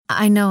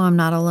I know I'm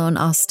not alone,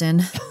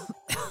 Austin.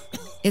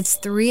 It's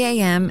 3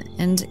 a.m.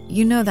 and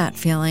you know that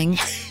feeling.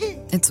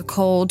 It's a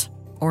cold,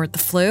 or the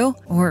flu,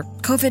 or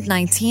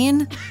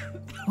COVID-19.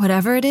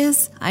 Whatever it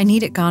is, I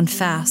need it gone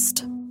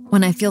fast.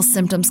 When I feel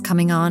symptoms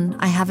coming on,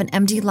 I have an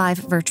MD Live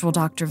virtual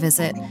doctor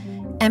visit.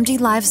 MD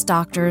Live's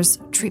doctors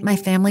treat my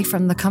family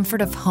from the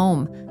comfort of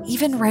home,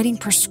 even writing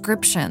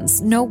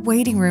prescriptions, no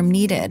waiting room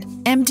needed.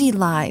 MD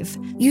Live.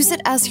 Use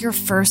it as your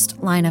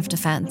first line of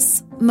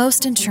defense.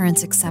 Most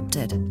insurance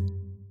accepted.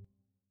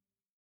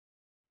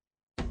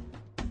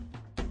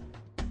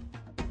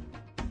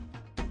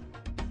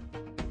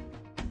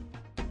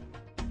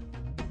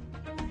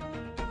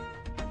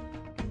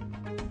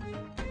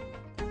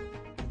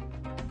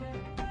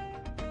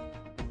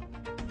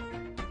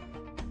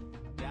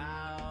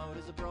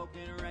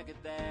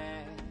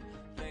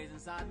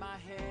 My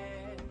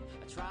head,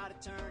 I try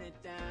to turn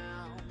it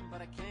down,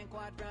 but I can't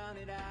quite drown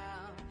it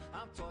out.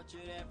 I'm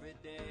tortured every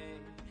day.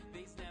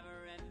 These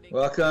never-ending.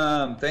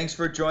 Welcome. Thanks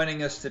for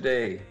joining us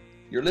today.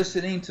 You're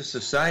listening to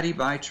Society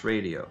Bites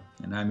Radio,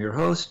 and I'm your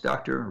host,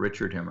 Dr.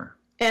 Richard Himmer.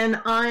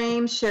 And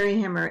I'm Sherry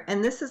Himmer,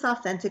 and this is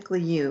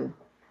Authentically You,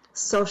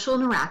 social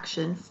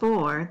interaction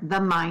for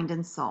the mind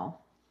and soul.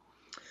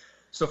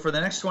 So for the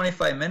next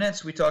 25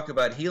 minutes, we talk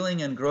about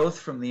healing and growth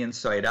from the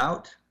inside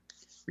out.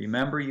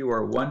 Remember, you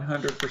are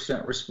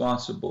 100%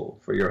 responsible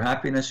for your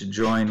happiness,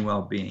 joy, and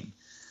well-being.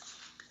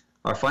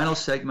 Our final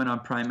segment on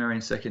primary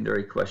and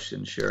secondary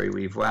questions, Sherry,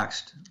 we've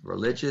waxed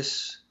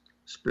religious,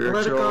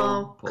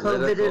 spiritual,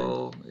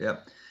 political.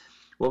 Yep.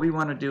 What we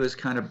want to do is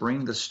kind of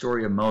bring the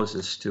story of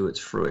Moses to its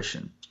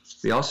fruition.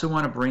 We also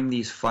want to bring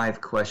these 5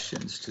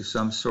 questions to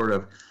some sort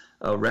of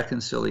a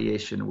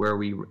reconciliation where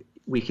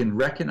we can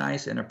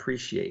recognize and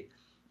appreciate.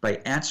 By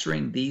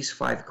answering these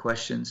 5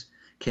 questions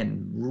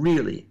can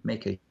really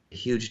make a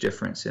huge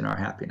difference in our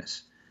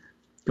happiness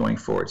going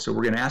forward. So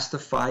we're going to ask the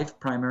 5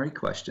 primary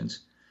questions,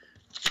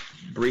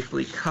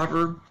 briefly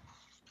cover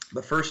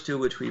the first 2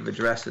 which we've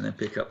addressed, and then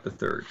pick up the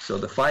third. So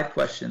the 5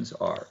 questions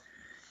are: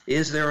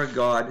 is there a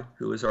God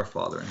who is our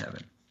Father in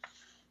heaven?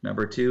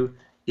 Number 2,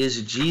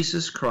 is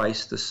Jesus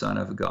Christ the Son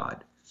of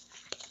God?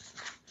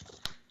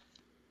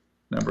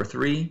 Number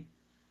 3,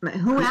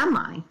 who am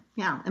I?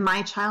 Yeah, am I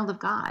a child of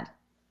God?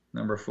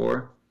 Number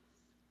 4,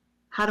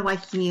 how do I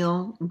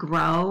heal,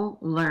 grow,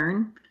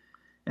 learn?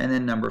 And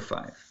then number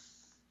 5,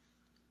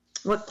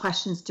 what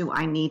questions do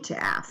I need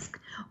to ask?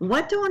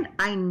 What don't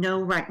I know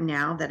right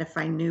now that if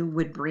I knew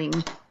would bring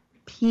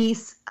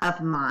peace of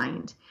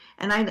mind?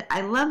 And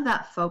I love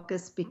that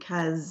focus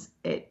because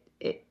it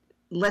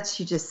lets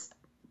you just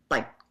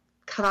like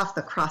cut off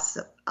the crust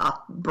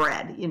off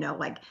bread,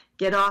 like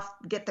get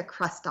the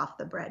crust off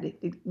the bread.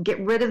 Get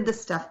rid of the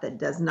stuff that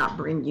does not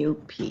bring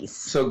you peace.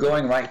 So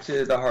going right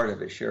to the heart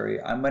of it, Sherry,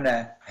 I'm going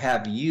to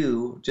have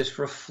you just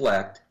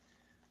reflect.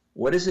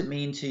 What does it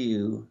mean to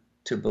you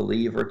to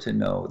believe or to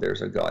know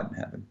there's a God in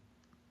heaven?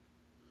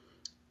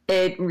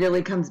 It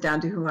really comes down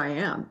to who I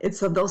am.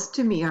 So those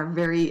to me are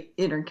very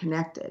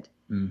interconnected.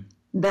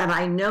 That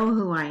I know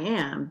who I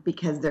am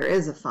because there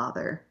is a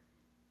Father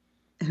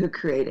who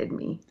created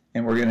me.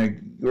 And we're gonna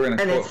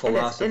quote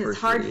philosophers.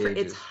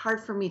 It's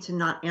hard for me to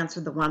not answer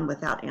the one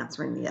without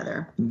answering the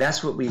other.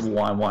 That's what we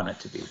want it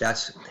to be.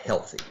 That's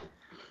healthy.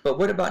 But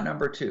what about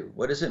number 2?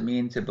 What does it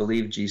mean to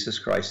believe Jesus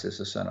Christ is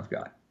the Son of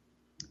God?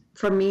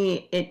 For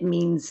me, it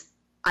means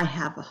I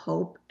have a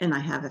hope and I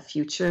have a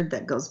future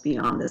that goes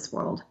beyond this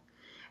world.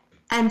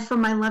 And for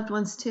my loved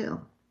ones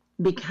too,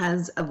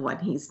 because of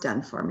what He's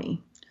done for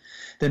me.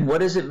 Then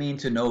what does it mean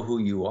to know who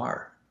you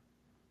are?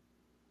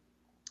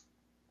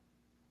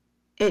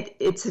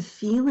 It's a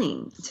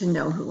feeling to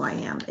know who I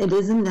am. It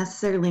isn't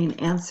necessarily an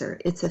answer.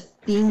 It's a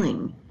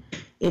feeling.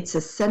 It's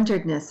a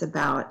centeredness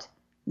about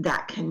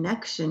that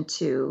connection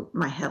to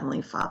my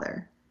Heavenly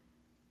Father.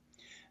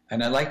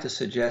 And I'd like to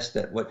suggest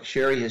that what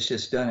Sherry has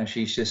just done is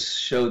she's just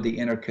showed the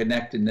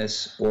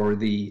interconnectedness or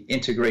the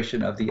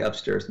integration of the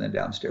upstairs and the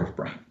downstairs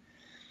brain.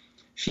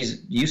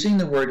 She's using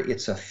the word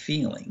it's a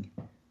feeling,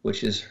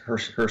 which is her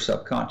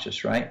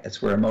subconscious, right?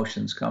 That's where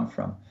emotions come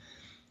from.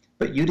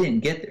 But you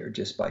didn't get there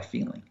just by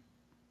feeling.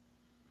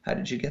 How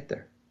did you get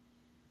there?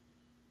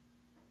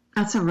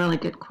 That's a really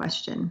good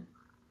question.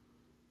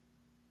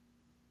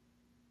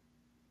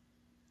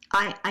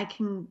 I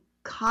can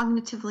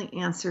cognitively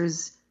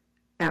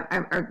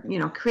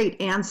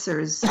create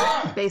answers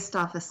based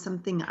off of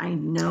something I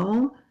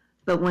know,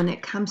 but when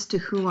it comes to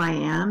who I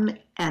am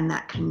and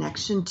that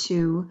connection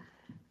to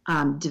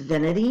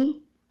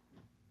divinity,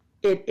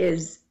 it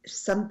is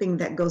something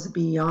that goes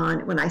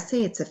beyond. When I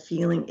say it's a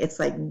feeling, it's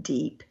like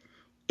deep.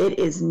 It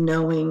is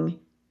knowing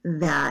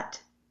that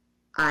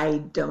I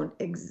don't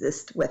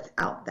exist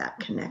without that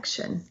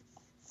connection.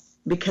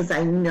 Because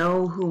I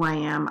know who I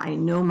am, I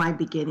know my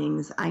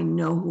beginnings, I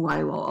know who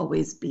I will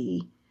always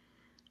be.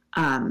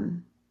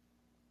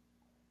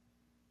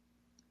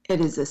 It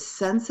is a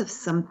sense of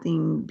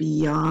something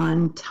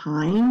beyond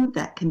time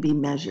that can be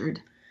measured.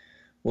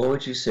 What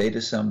would you say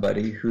to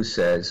somebody who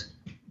says,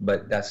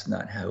 but that's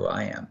not who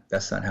I am,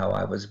 that's not how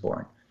I was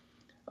born?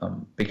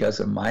 because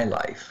of my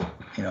life.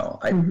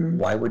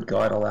 Why would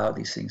God allow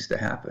these things to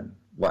happen?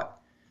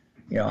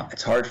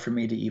 It's hard for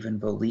me to even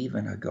believe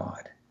in a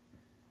God.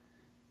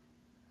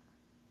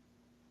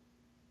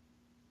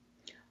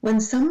 When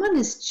someone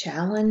is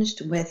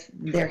challenged with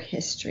their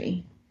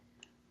history,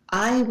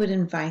 I would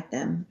invite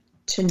them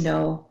to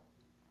know,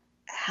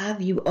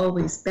 have you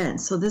always been?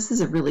 So this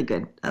is a really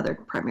good other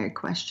primary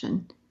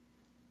question.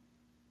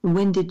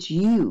 When did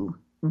you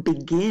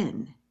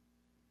begin?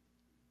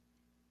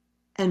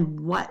 And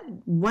what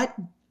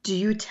do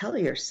you tell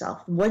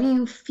yourself? What do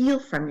you feel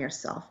from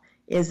yourself?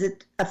 Is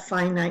it a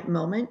finite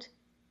moment?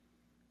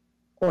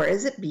 Or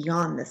is it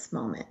beyond this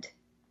moment?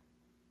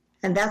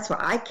 And that's why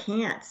I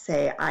can't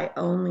say I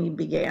only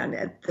began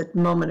at the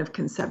moment of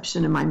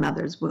conception in my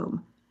mother's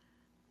womb.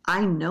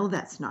 I know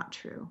that's not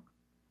true.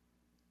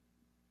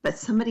 But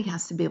somebody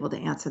has to be able to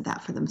answer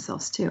that for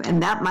themselves too.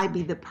 And that might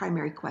be the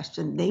primary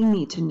question they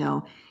need to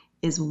know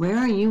is, where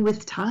are you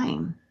with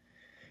time?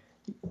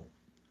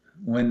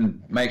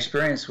 When my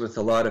experience with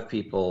a lot of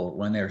people,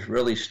 when they're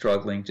really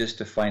struggling just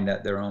to find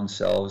out their own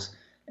selves,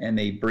 and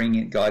they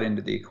bring God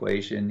into the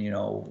equation,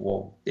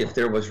 well, if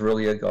there was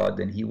really a God,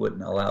 then he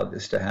wouldn't allow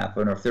this to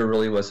happen. Or if there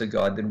really was a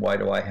God, then why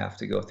do I have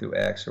to go through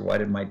X? Or why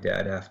did my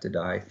dad have to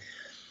die?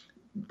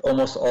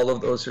 Almost all of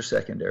those are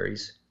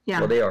secondaries. Yeah.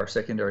 Well, they are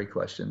secondary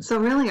questions. So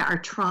really our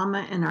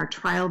trauma and our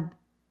trial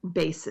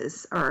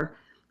basis are,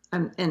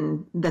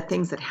 and the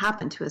things that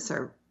happen to us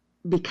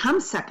become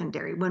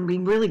secondary when we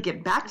really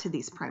get back to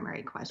these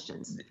primary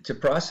questions. To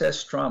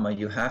process trauma,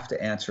 you have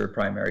to answer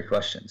primary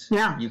questions.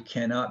 Yeah. You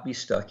cannot be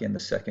stuck in the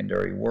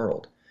secondary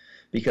world,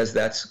 because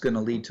that's going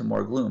to lead to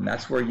more gloom.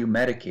 That's where you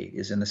medicate,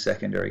 is in the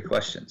secondary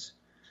questions.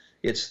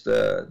 It's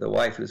the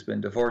wife who's been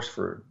divorced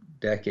for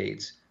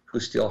decades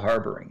who's still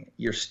harboring it.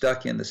 You're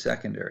stuck in the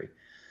secondary.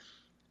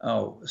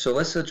 Oh, so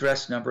let's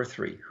address number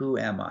 3. Who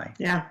am I?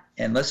 Yeah.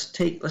 And let's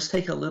take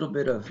a little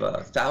bit of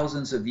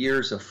thousands of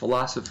years of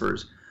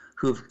philosophers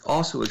who've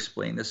also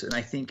explained this, and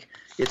I think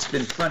it's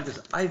been fun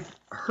because I've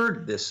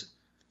heard this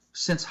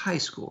since high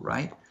school,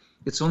 right?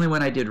 It's only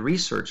when I did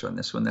research on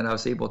this one that I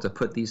was able to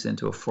put these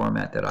into a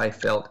format that I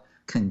felt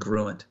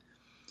congruent.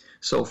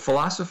 So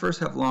philosophers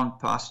have long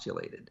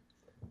postulated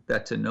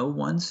that to know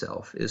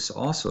oneself is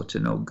also to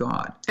know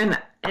God.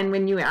 And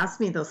when you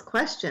ask me those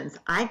questions,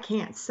 I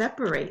can't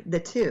separate the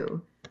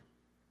two.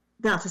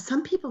 Now, to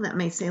some people that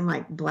may seem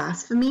like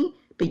blasphemy,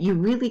 but you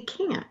really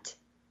can't.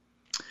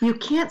 You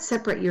can't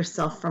separate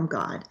yourself from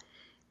God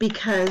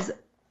because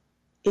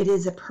it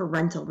is a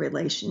parental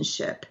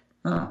relationship.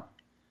 Huh.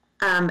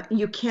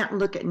 You can't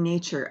look at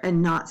nature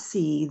and not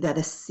see that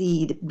a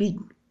seed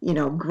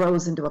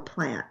grows into a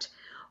plant,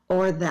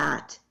 or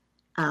that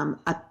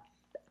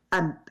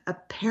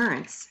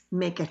parents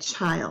make a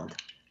child.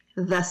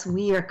 Thus,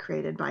 we are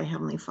created by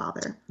Heavenly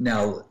Father.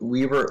 Now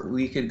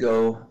we could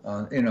go,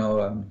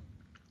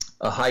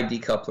 a high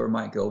decoupler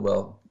might go,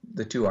 well,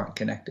 the two aren't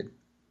connected.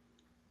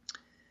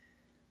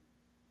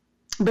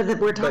 But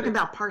we're talking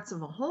about parts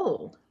of a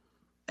whole.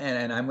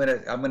 And I'm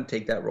gonna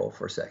take that role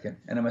for a second,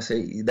 and I'm gonna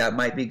say that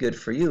might be good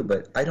for you,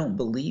 but I don't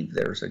believe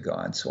there's a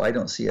God, so I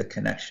don't see a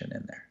connection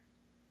in there.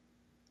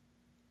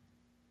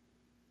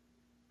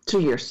 To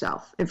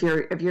yourself, if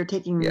you're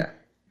taking. Yeah,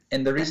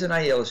 and the reason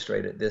I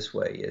illustrate it this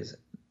way is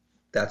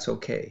that's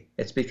okay.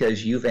 It's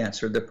because you've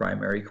answered the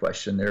primary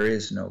question. There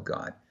is no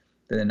God.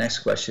 Then the next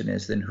question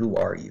is, then who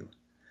are you?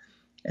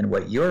 And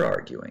what you're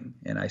arguing,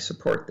 and I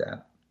support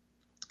that,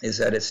 is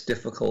that it's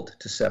difficult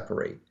to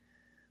separate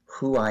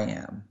who I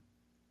am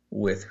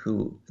with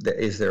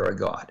is there a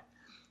God.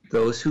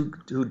 Those who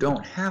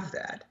don't have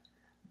that,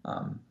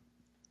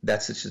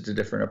 that's just a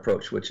different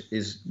approach, which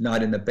is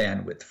not in the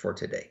bandwidth for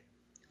today.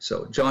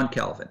 So John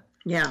Calvin.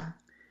 Yeah.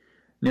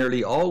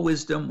 Nearly all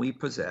wisdom we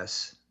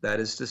possess,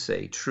 that is to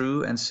say,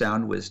 true and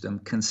sound wisdom,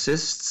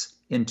 consists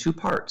in 2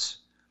 parts,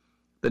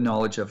 the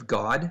knowledge of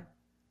God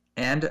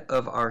and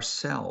of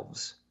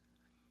ourselves.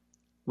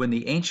 When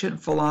the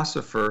ancient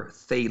philosopher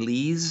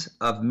Thales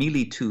of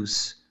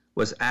Miletus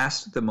was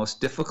asked the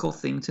most difficult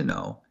thing to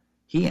know,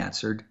 he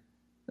answered,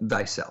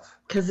 thyself.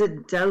 Because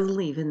it does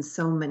leave in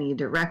so many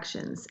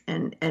directions,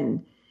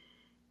 and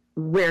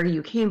where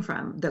you came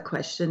from, the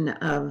question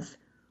of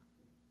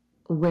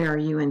where are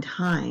you in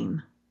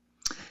time?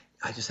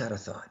 I just had a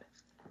thought.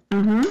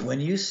 Mm-hmm. When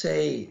you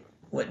say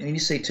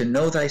to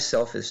know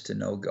thyself is to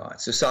know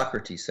God. So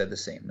Socrates said the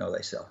same, know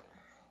thyself.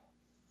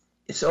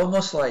 It's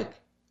almost like,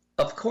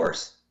 of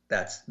course,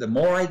 that's the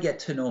more I get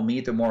to know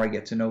me, the more I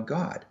get to know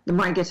God. The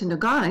more I get to know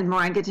God, the more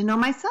I get to know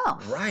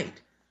myself.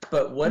 Right.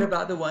 But what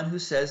about the one who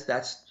says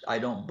I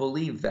don't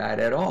believe that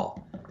at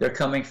all? They're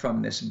coming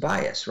from this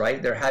bias,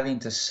 right? They're having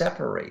to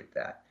separate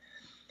that.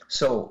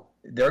 So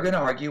they're going to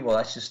argue, well,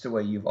 that's just the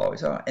way you've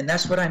always are. And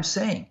that's what I'm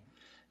saying.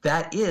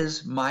 That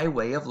is my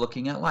way of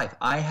looking at life.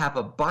 I have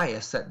a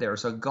bias that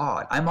there's a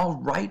God. I'm all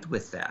right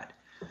with that.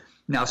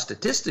 Now,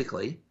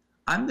 statistically,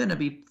 I'm going to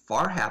be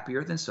far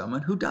happier than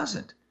someone who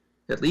doesn't.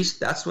 At least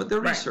that's what the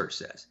research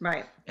says.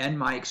 Right. And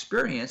my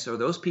experience are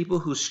those people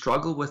who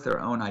struggle with their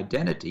own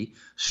identity,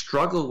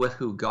 struggle with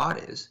who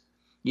God is,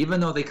 Even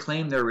though they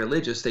claim they're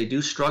religious, they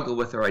do struggle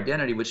with their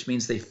identity, which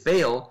means they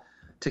fail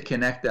to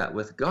connect that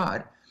with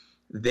God.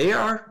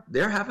 They're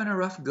having a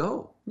rough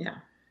go. Yeah.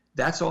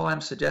 That's all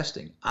I'm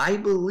suggesting. I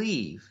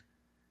believe,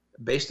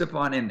 based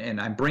upon, and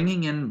I'm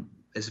bringing in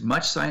as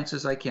much science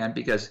as I can,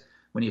 because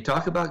when you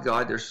talk about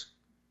God, there's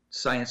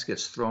science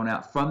gets thrown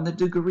out from the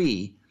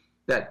degree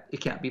that it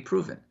can't be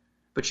proven.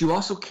 But you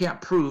also can't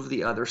prove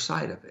the other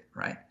side of it,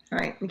 right?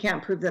 Right. You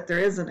can't prove that there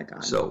isn't a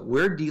God. So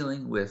we're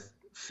dealing with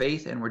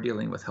faith and we're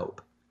dealing with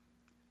hope.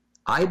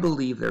 I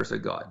believe there's a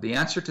God. The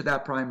answer to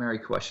that primary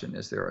question,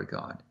 is there a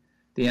God?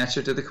 The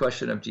answer to the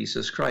question of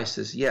Jesus Christ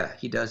is, yeah,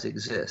 he does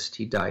exist.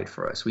 He died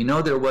for us. We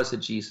know there was a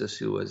Jesus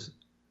who was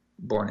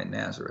born in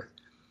Nazareth,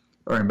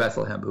 or in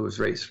Bethlehem, who was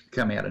raised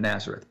coming out of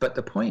Nazareth. But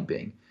the point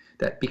being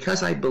that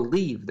because I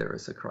believe there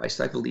is a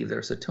Christ, I believe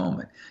there's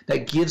atonement.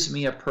 That gives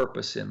me a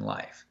purpose in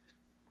life.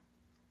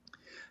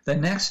 The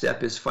next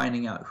step is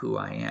finding out who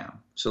I am.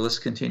 So let's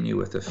continue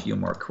with a few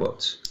more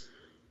quotes.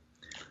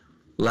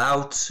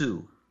 Lao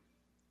Tzu,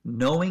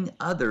 knowing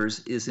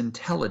others is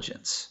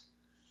intelligence.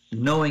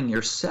 Knowing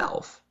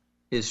yourself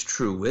is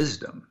true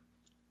wisdom.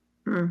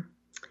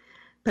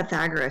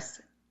 Pythagoras,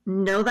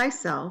 know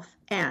thyself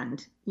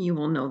and you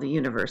will know the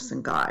universe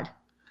and God.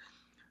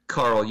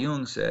 Carl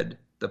Jung said,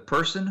 the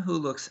person who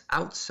looks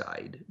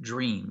outside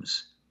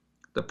dreams.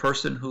 The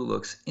person who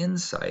looks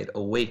inside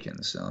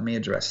awakens. So let me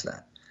address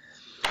that.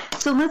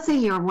 So let's say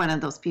you're one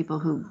of those people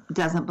who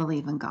doesn't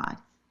believe in God,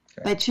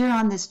 but you're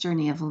on this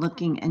journey of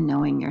looking and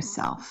knowing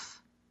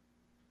yourself.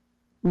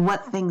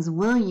 What things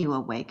will you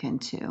awaken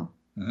to?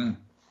 Mm-hmm.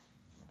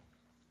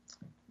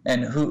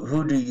 And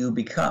who do you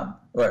become?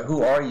 Or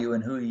who are you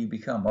and who do you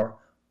become? Or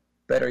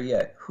better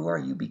yet, who are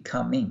you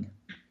becoming?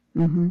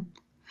 Mm-hmm.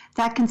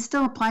 That can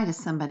still apply to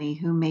somebody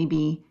who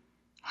maybe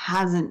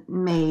hasn't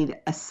made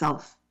a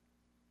self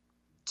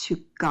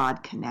to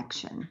God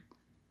connection.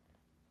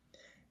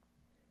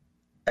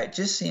 It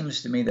just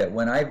seems to me that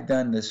when I've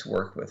done this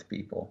work with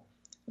people,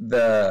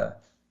 the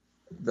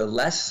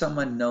less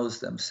someone knows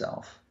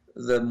themselves,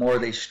 the more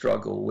they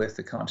struggle with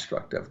the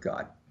construct of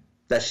God.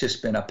 That's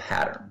just been a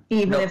pattern.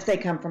 Even if they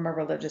come from a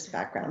religious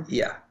background.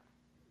 Yeah,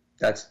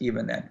 that's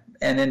even then.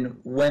 And then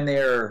when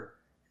they're,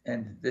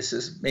 and this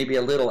is maybe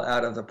a little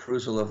out of the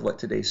perusal of what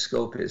today's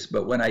scope is,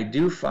 but when I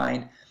do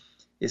find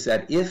is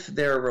that if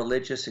their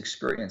religious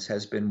experience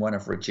has been one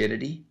of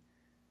rigidity,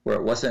 where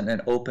it wasn't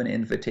an open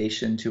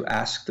invitation to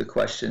ask the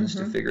questions,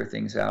 to figure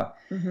things out,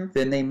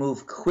 then they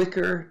move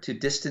quicker to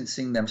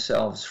distancing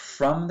themselves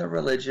from the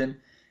religion,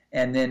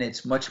 and then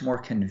it's much more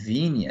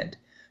convenient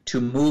to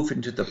move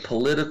into the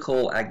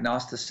political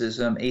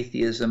agnosticism,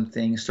 atheism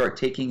thing, start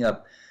taking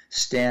up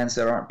stands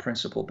that aren't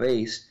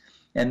principle-based,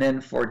 and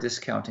then for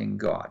discounting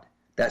God.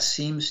 That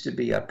seems to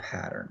be a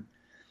pattern.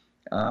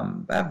 I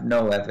have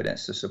no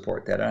evidence to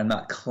support that. I'm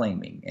not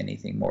claiming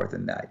anything more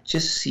than that.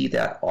 Just see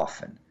that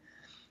often.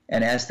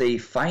 And as they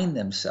find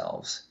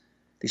themselves,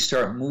 they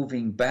start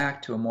moving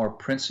back to a more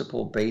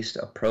principle-based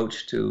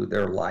approach to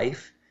their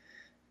life.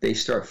 They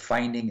start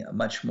finding a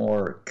much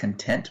more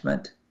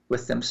contentment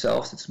with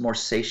themselves. It's a more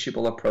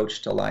satiable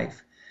approach to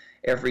life.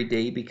 Every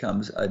day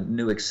becomes a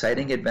new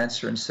exciting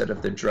adventure instead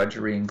of the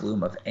drudgery and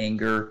gloom of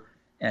anger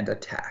and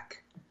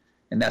attack.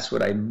 And that's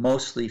what I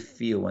mostly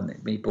feel when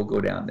people go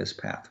down this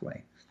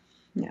pathway.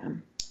 Yeah.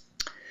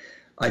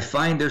 I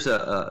find there's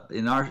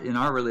in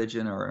our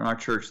religion or in our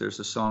church, there's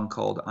a song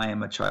called I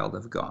Am a Child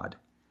of God.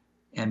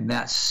 And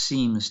that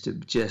seems to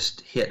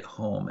just hit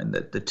home. And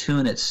the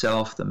tune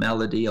itself, the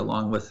melody,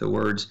 along with the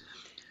words,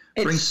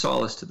 brings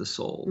solace to the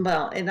soul.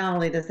 Well, it not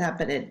only does that,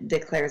 but it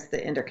declares the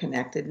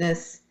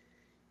interconnectedness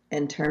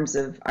in terms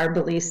of our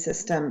belief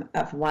system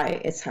of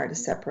why it's hard to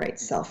separate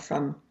self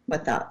from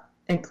without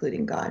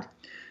including God.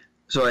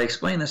 So I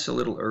explained this a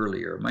little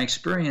earlier. My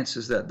experience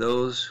is that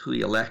those who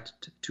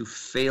elect to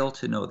fail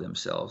to know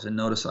themselves, and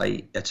notice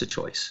it's a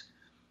choice.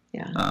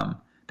 Yeah.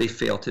 They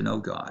fail to know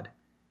God.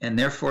 And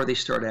therefore they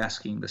start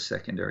asking the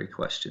secondary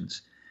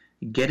questions.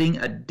 Getting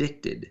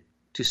addicted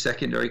to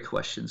secondary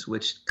questions,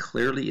 which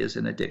clearly is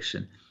an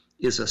addiction,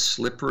 is a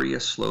slippery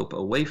slope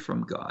away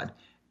from God.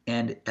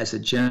 And as a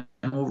general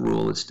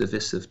rule, it's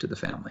divisive to the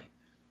family.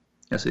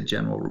 As a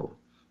general rule.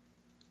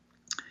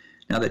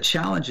 Now the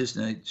challenge is,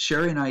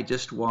 Sherry and I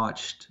just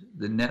watched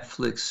the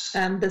Netflix...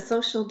 The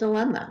Social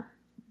Dilemma.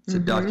 It's a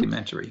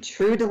documentary.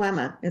 True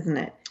dilemma, isn't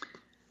it?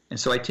 And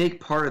so I take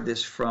part of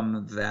this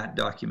from that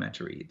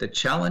documentary. The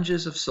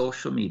challenges of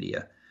social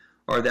media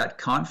are that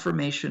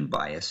confirmation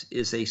bias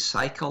is a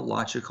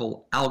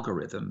psychological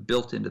algorithm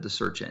built into the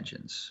search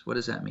engines. What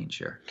does that mean,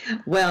 Cher?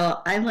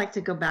 Well, I'd like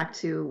to go back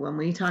to when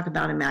we talk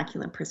about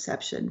immaculate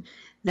perception,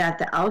 that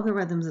the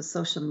algorithms of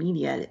social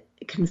media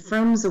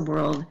confirms a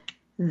world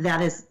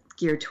that is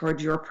geared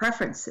toward your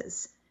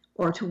preferences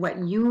or to what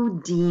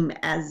you deem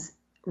as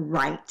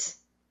right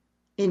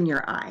in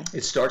your eye.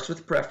 It starts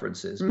with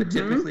preferences, but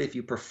typically if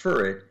you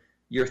prefer it,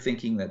 you're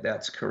thinking that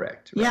that's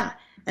correct. Right? Yeah.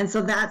 And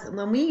so that's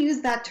when we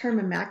use that term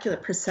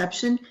immaculate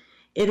perception,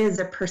 it is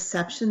a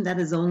perception that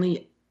is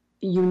only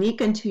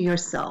unique unto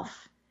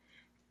yourself.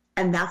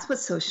 And that's what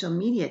social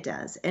media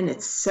does. And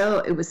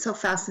it was so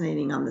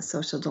fascinating on the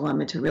Social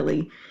Dilemma to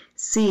really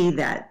see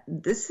that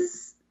this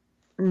is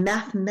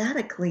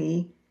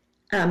mathematically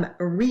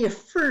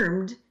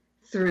reaffirmed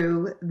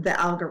through the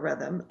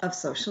algorithm of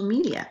social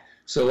media.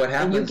 So what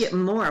happens? And you get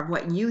more of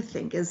what you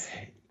think is.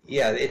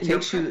 Yeah,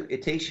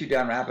 it takes you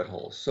down rabbit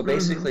holes. So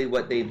basically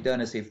what they've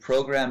done is they've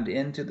programmed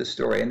into the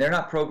story, and they're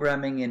not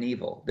programming in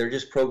evil. They're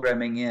just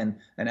programming in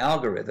an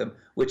algorithm,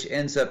 which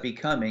ends up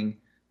becoming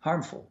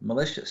harmful,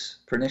 malicious,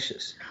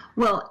 pernicious.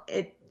 Well,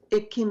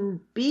 it can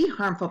be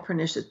harmful,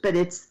 pernicious, but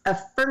it's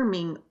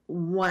affirming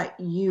what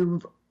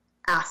you've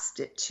asked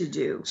it to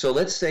do. So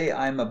let's say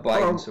I'm a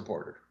Biden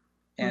supporter,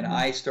 and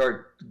I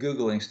start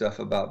Googling stuff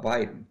about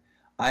Biden.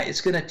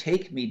 It's going to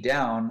take me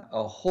down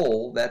a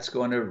hole that's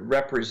going to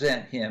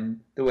represent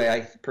him the way I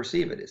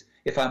perceive it is.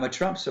 If I'm a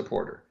Trump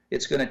supporter,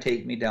 it's going to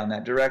take me down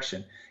that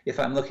direction. If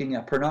I'm looking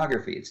at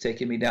pornography, it's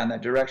taking me down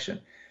that direction.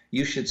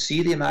 You should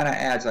see the amount of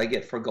ads I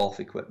get for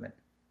golf equipment.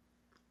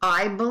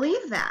 I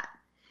believe that.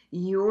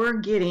 You're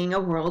getting a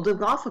world of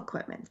golf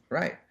equipment.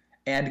 Right.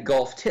 And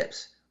golf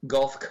tips,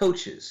 golf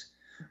coaches,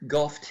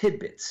 golf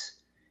tidbits.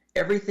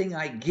 Everything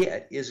I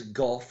get is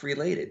golf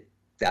related.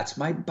 That's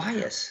my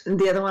bias.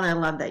 The other one I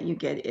love that you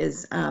get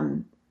is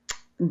the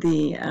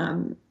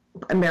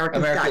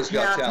America's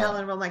Got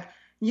Talent. I'm like,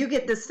 you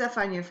get this stuff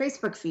on your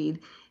Facebook feed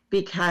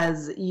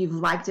because you've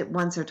liked it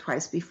once or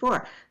twice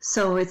before.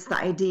 So it's the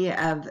idea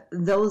of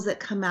those that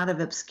come out of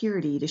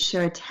obscurity to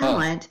share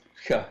talent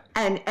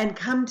and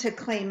come to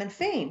claim and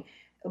fame.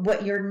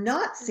 What you're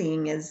not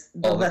seeing is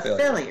the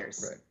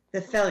failures. Right.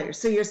 The failures.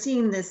 So you're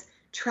seeing this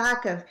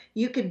track of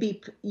you could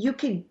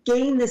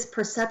gain this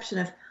perception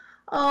of,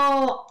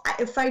 oh,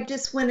 if I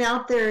just went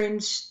out there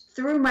and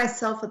threw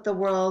myself at the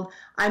world,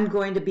 I'm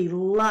going to be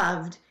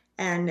loved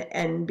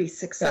and be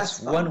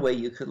successful. That's one way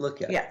you could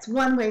look at it. Yeah, it's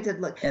one way to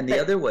look. And the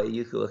other way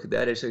you could look at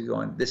that is you're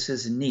going, this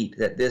is neat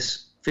that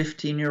this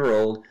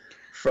 15-year-old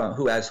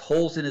who has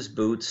holes in his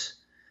boots,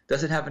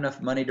 doesn't have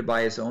enough money to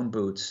buy his own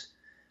boots,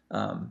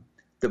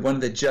 that one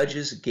of the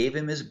judges gave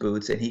him his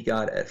boots and he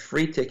got a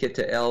free ticket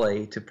to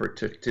LA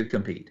to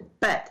compete.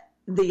 But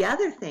the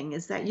other thing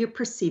is that you're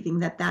perceiving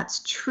that that's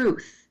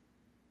truth.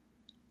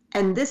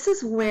 And this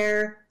is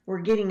where we're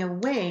getting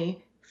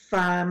away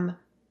from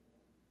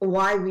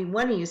why we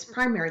want to use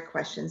primary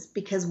questions,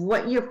 because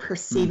what you're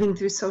perceiving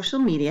through social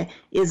media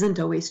isn't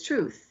always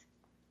truth.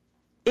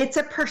 It's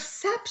a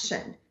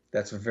perception.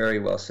 That's very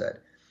well said.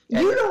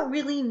 You don't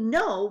really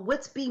know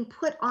what's being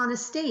put on a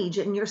stage,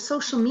 and your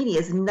social media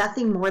is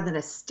nothing more than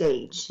a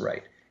stage.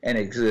 Right. And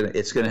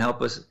it's going to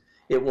help us.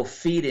 It will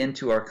feed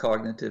into our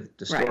cognitive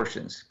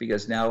distortions,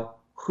 because now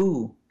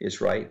who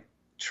is right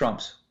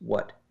trumps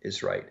what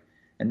is right.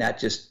 And that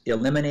just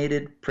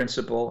eliminated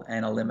principal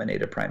and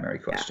eliminated primary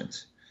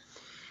questions. Yeah.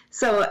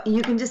 So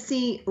you can just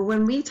see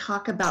when we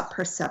talk about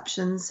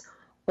perceptions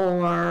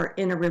or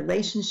in a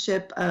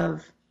relationship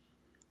of,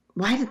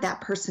 why did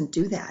that person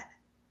do that?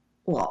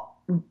 Well,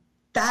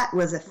 that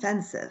was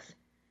offensive.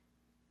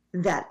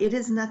 That it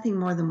is nothing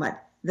more than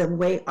what the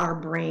way our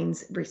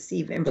brains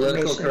receive information.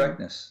 Political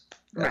correctness.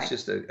 That's right.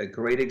 Just a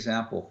great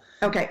example.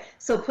 Okay,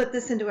 so put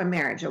this into a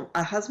marriage.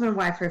 A husband and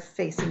wife are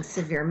facing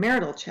severe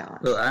marital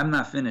challenge. Well, I'm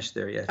not finished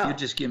there yet. You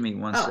just give me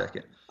one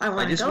second. I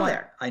want to go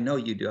there. I know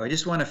you do. I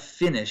just want to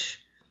finish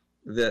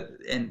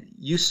and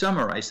you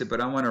summarized it,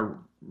 but I want to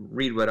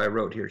read what I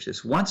wrote here. It's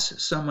just,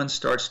 once someone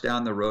starts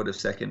down the road of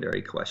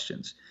secondary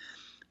questions,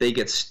 they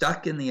get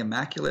stuck in the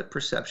immaculate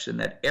perception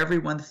that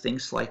everyone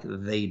thinks like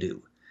they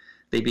do.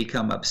 They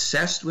become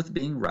obsessed with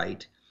being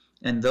right,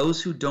 and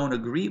those who don't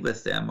agree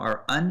with them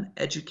are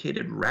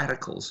uneducated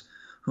radicals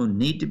who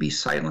need to be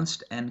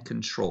silenced and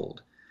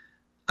controlled.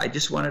 I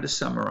just wanted to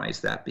summarize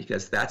that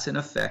because that's, in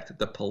effect,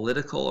 the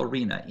political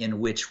arena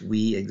in which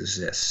we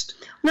exist.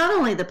 Not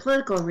only the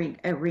political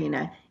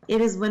arena,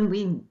 it is when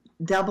we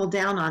double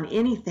down on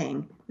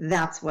anything,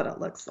 that's what it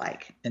looks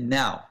like. And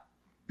now,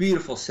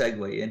 beautiful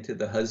segue into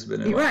the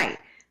husband and wife. Right.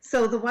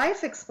 So the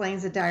wife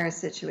explains the dire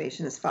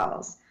situation as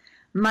follows.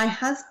 My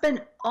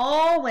husband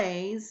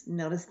always,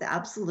 notice the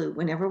absolute,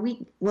 whenever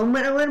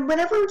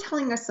we're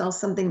telling ourselves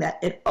something that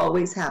it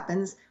always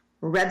happens,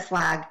 red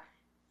flag,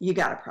 you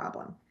got a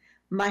problem.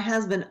 My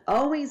husband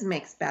always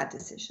makes bad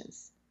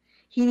decisions.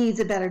 He needs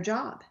a better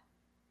job.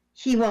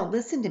 He won't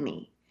listen to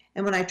me.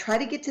 And when I try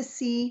to get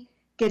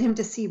him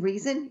to see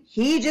reason,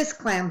 he just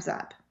clams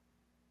up.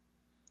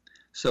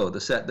 So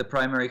the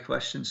secondary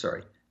question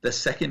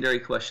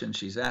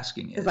she's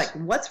asking is, it's like,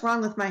 what's wrong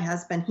with my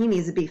husband? He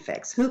needs to be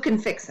fixed. Who can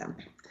fix him?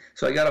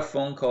 So I got a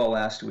phone call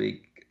last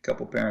week, a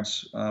couple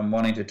parents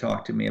wanting to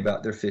talk to me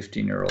about their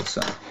 15-year-old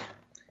son.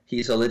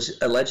 He's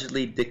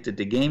allegedly addicted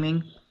to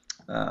gaming.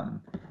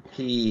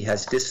 He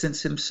has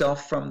distanced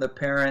himself from the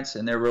parents,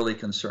 and they're really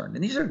concerned.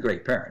 And these are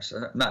great parents.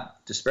 I'm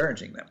not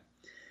disparaging them.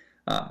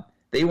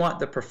 They want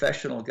the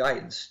professional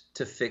guidance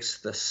to fix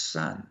the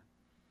son.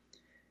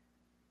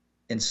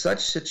 In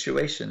such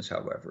situations,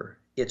 however,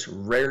 it's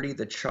rarely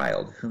the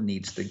child who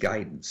needs the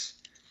guidance.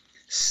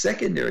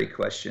 Secondary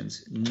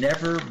questions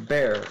never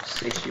bear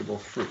satiable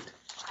fruit.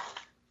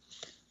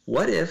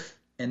 what if,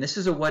 and this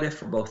is a what if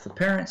for both the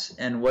parents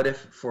and what if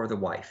for the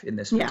wife in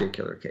this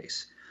particular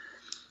case.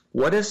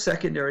 What if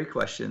secondary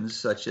questions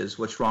such as,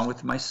 what's wrong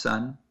with my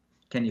son?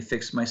 Can you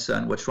fix my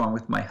son? What's wrong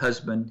with my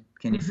husband?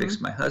 Can you fix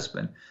my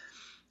husband?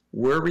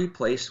 Were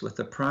replaced with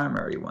the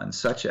primary ones,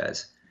 such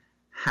as,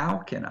 how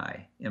can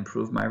I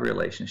improve my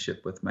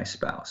relationship with my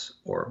spouse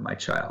or my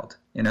child?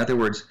 In other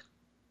words,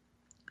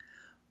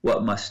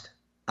 what must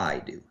I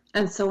do?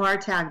 And so our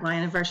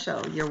tagline of our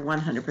show, you're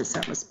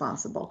 100%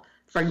 responsible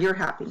for your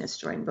happiness,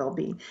 joy, and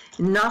well-being.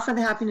 Not for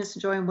the happiness,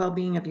 joy, and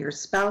well-being of your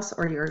spouse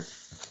or your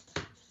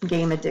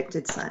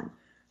game-addicted son.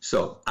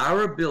 So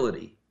our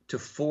ability to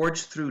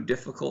forge through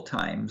difficult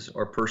times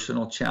or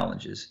personal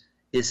challenges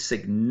is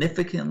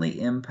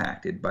significantly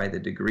impacted by the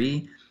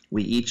degree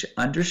we each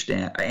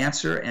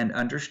answer and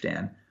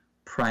understand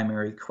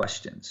primary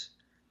questions.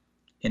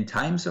 In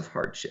times of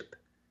hardship,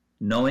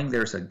 knowing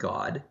there's a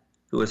God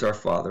who is our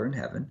Father in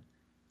heaven,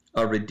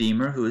 a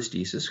Redeemer who is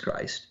Jesus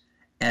Christ,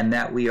 and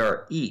that we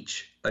are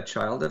each a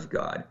child of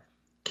God,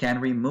 can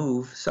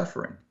remove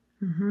suffering.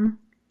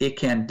 It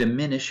can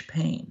diminish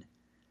pain,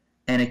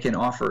 and it can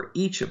offer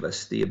each of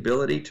us the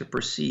ability to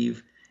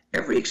perceive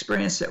every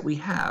experience that we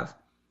have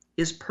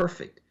is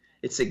perfect.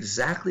 It's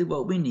exactly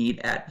what we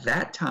need at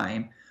that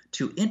time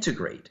to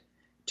integrate,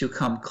 to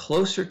come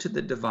closer to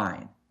the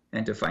divine,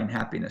 and to find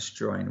happiness,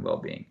 joy, and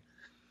well-being.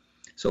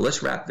 So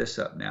let's wrap this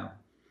up now.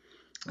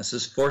 This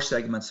is 4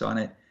 segments on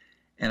it,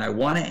 and I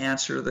want to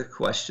answer the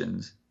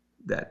questions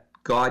that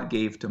God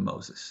gave to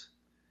Moses.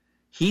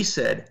 He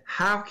said,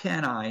 how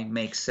can I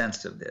make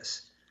sense of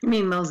this? You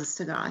mean Moses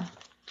to God?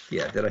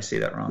 Yeah, did I say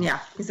that wrong? Yeah,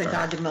 he said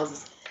God to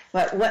Moses.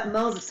 But what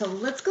Moses, so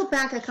let's go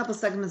back a couple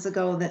segments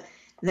ago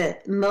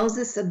that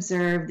Moses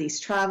observed these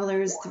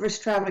travelers. The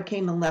first traveler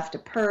came and left a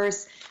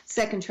purse.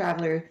 Second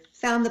traveler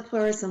found the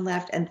purse and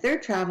left. And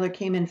third traveler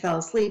came and fell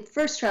asleep.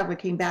 First traveler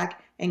came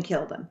back and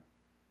killed him.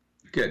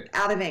 Good.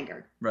 Out of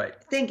anger. Right.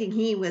 Thinking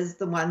he was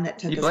the one that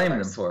took his purse. He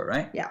blamed him for it,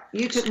 right? Yeah,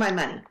 you took my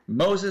money.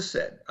 Moses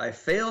said, I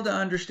fail to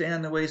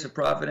understand the ways of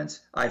providence.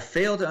 I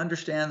fail to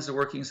understand the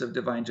workings of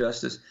divine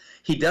justice.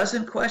 He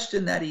doesn't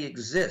question that he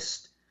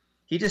exists.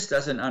 He just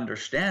doesn't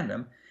understand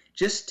them.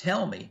 Just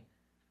tell me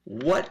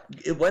what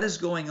is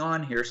going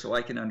on here so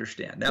I can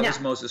understand. That was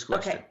Moses'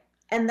 question. Okay.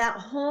 And that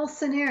whole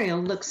scenario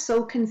looks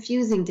so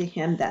confusing to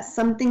him that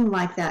something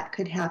like that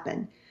could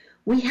happen.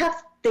 We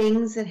have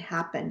things that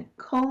happen.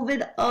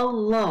 COVID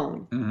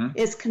alone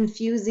is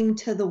confusing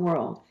to the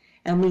world,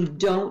 and we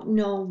don't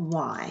know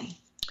why.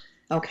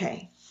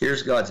 Okay.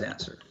 Here's God's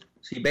answer.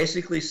 So he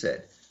basically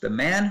said, the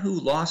man who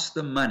lost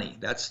the money,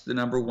 that's the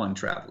number 1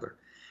 traveler,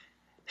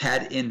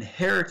 had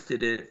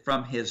inherited it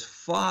from his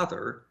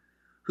father,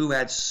 who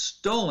had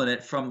stolen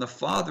it from the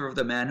father of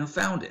the man who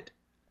found it.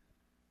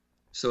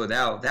 So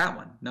now that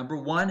one, number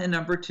 1 and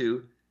number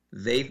 2,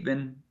 they've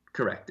been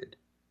corrected.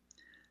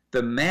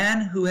 The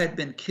man who had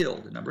been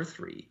killed, number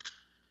 3,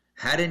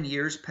 had in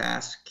years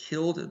past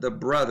killed the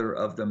brother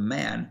of the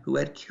man who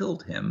had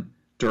killed him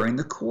during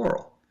the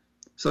quarrel.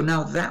 So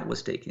now that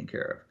was taken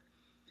care of.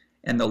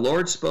 And the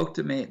Lord spoke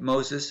to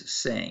Moses,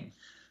 saying,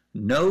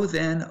 Know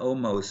then, O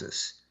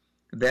Moses,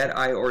 that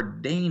I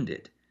ordained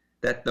it,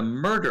 that the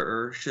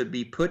murderer should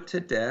be put to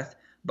death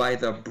by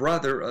the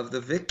brother of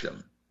the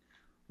victim,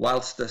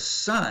 whilst the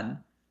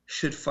son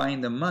should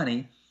find the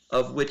money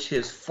of which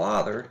his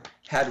father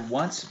had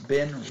once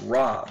been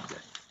robbed.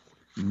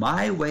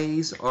 My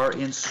ways are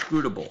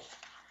inscrutable,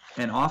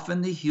 and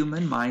often the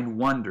human mind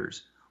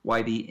wonders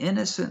why the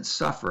innocent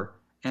suffer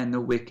and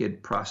the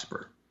wicked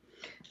prosper.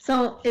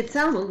 So it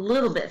sounds a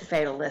little bit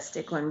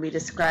fatalistic when we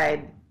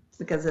describe,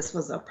 because this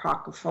was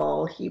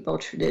apocryphal Hebrew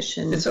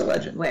tradition. It's a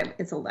legend.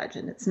 It's a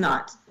legend. It's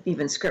not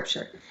even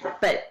scripture.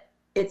 But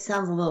it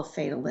sounds a little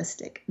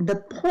fatalistic. The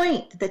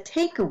point, the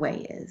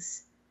takeaway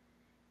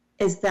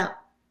is that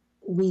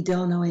we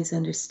don't always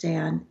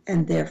understand,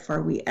 and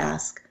therefore we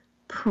ask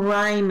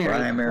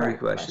primary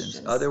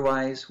questions.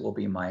 Otherwise, we'll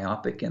be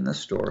myopic in the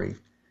story.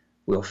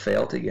 We'll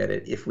fail to get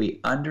it. If we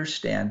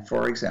understand,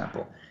 for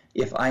example,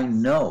 if I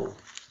know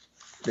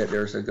that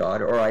there's a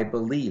God, or I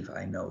believe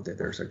I know that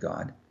there's a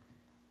God,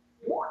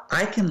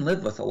 I can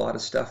live with a lot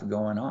of stuff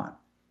going on.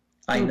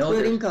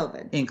 Including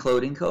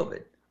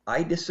COVID.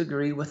 I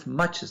disagree with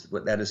much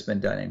that has been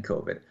done in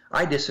COVID.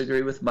 I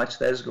disagree with much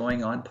that is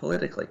going on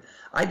politically.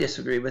 I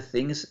disagree with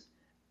things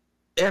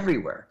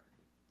everywhere.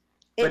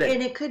 And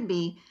it could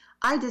be,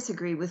 I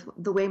disagree with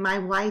the way my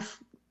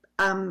wife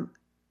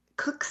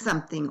cooks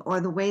something, or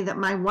the way that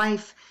my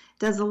wife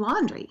does the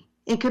laundry.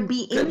 It could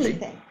be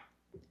anything.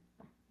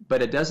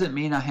 But it doesn't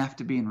mean I have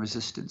to be in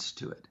resistance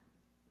to it.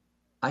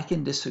 I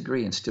can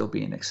disagree and still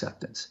be in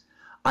acceptance.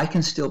 I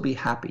can still be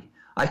happy.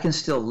 I can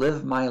still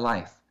live my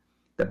life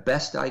the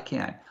best I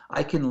can.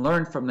 I can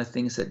learn from the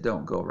things that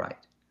don't go right.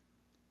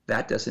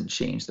 That doesn't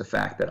change the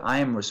fact that I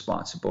am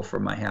responsible for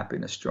my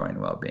happiness, joy, and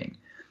well-being.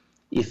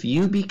 If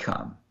you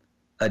become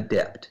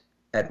adept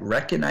at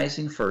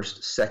recognizing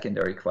first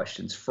secondary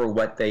questions for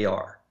what they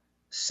are,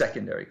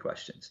 secondary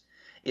questions.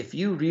 If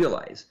you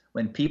realize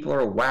when people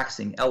are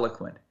waxing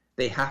eloquent,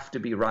 they have to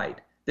be right.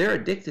 They're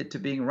addicted to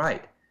being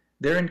right.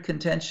 They're in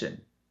contention.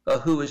 A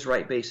who is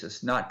right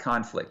basis, not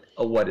conflict.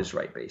 A what is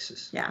right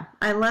basis. Yeah,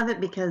 I love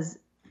it because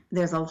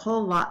there's a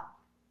whole lot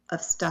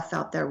of stuff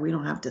out there we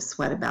don't have to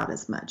sweat about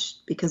as much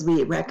because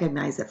we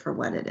recognize it for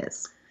what it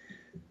is.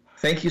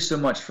 Thank you so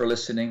much for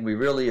listening. We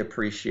really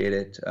appreciate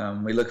it.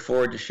 We look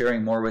forward to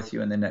sharing more with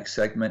you in the next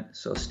segment.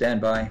 So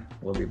stand by.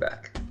 We'll be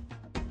back.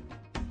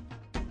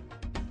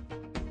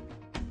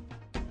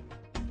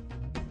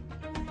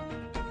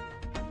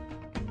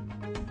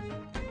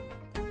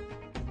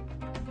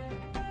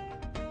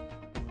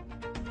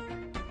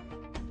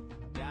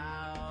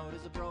 Doubt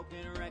is a broken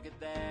record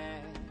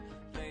that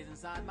plays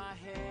inside my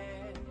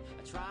head.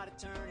 I try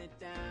to turn it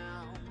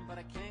down, but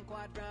I can't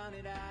quite drown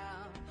it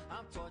out.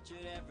 I'm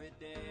tortured every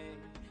day.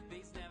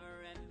 These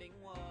never-ending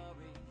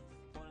worries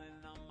pulling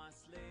on my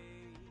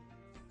sleeve.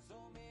 So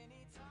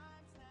many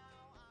times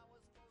now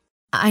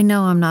I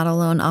know I'm not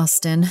alone,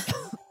 Austin.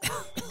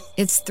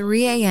 It's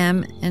 3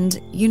 a.m.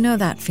 and you know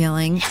that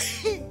feeling.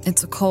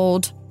 It's a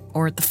cold,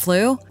 or the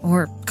flu,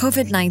 or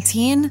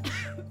COVID-19.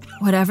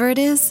 Whatever it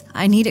is,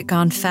 I need it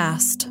gone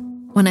fast.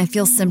 When I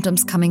feel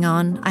symptoms coming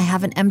on, I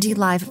have an MD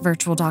Live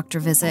virtual doctor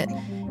visit.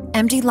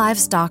 MD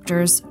Live's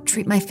doctors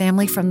treat my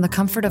family from the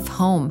comfort of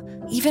home,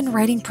 even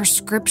writing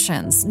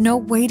prescriptions, no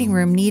waiting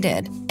room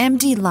needed.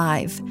 MD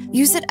Live.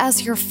 Use it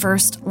as your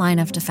first line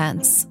of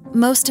defense.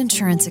 Most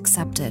insurance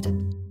accepted.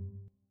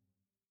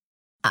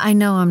 I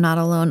know I'm not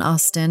alone,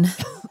 Austin.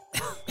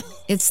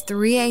 It's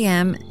 3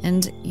 a.m.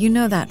 and you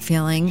know that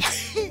feeling.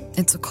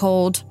 It's a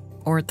cold,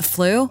 or the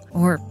flu,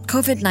 or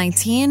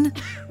COVID-19.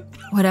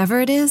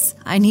 Whatever it is,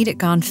 I need it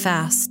gone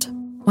fast.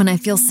 When I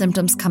feel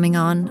symptoms coming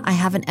on, I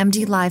have an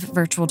MD Live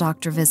virtual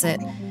doctor visit.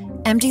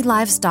 MD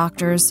Live's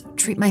doctors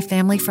treat my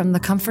family from the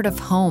comfort of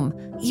home,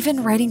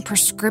 even writing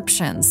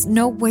prescriptions,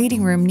 no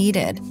waiting room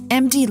needed.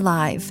 MD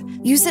Live.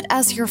 Use it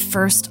as your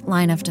first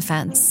line of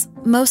defense.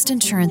 Most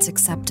insurance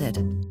accepted.